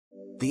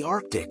The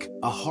Arctic,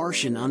 a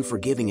harsh and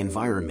unforgiving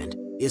environment,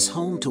 is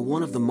home to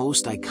one of the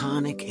most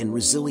iconic and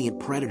resilient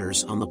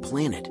predators on the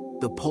planet,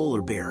 the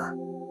polar bear.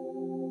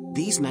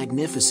 These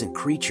magnificent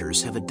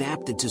creatures have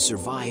adapted to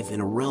survive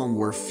in a realm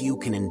where few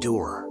can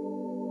endure.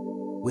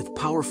 With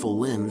powerful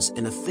limbs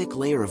and a thick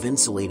layer of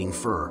insulating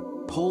fur,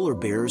 polar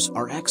bears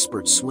are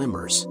expert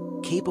swimmers,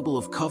 capable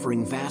of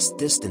covering vast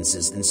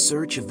distances in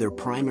search of their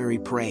primary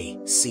prey,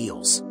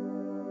 seals.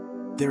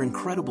 Their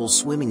incredible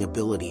swimming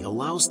ability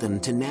allows them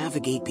to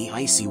navigate the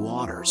icy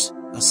waters,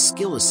 a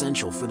skill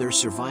essential for their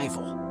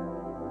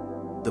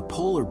survival. The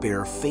polar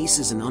bear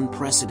faces an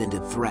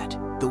unprecedented threat,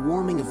 the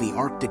warming of the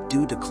Arctic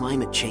due to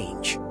climate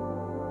change.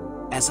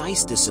 As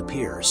ice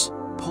disappears,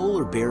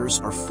 polar bears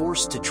are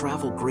forced to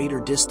travel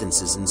greater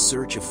distances in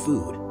search of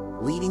food,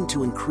 leading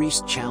to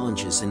increased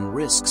challenges and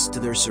risks to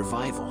their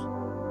survival.